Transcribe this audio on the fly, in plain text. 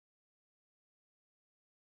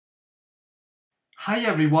Hi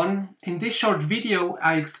everyone, in this short video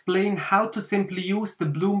I explain how to simply use the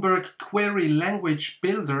Bloomberg Query Language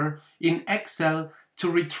builder in Excel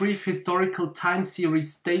to retrieve historical time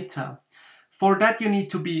series data. For that you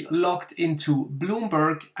need to be logged into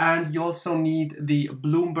Bloomberg and you also need the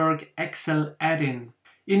Bloomberg Excel add-in.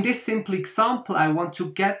 In this simple example I want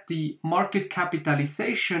to get the market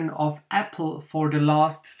capitalization of Apple for the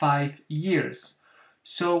last 5 years.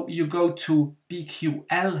 So you go to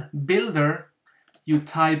BQL builder. You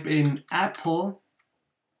type in Apple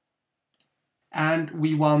and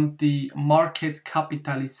we want the market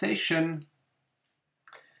capitalization,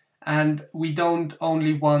 and we don't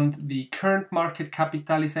only want the current market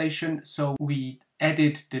capitalization, so we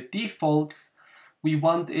edit the defaults. We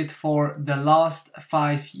want it for the last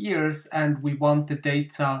 5 years and we want the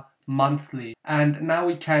data monthly. And now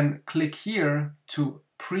we can click here to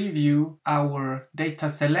preview our data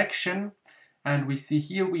selection. And we see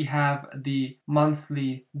here we have the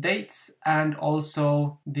monthly dates and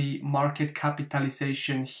also the market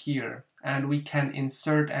capitalization here. And we can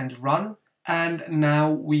insert and run. And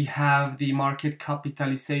now we have the market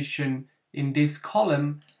capitalization in this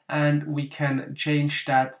column and we can change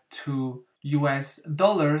that to US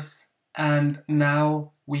dollars. And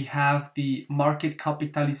now we have the market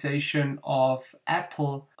capitalization of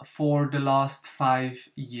Apple for the last 5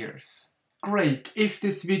 years. Great! If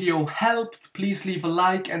this video helped, please leave a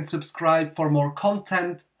like and subscribe for more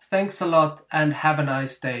content. Thanks a lot and have a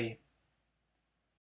nice day.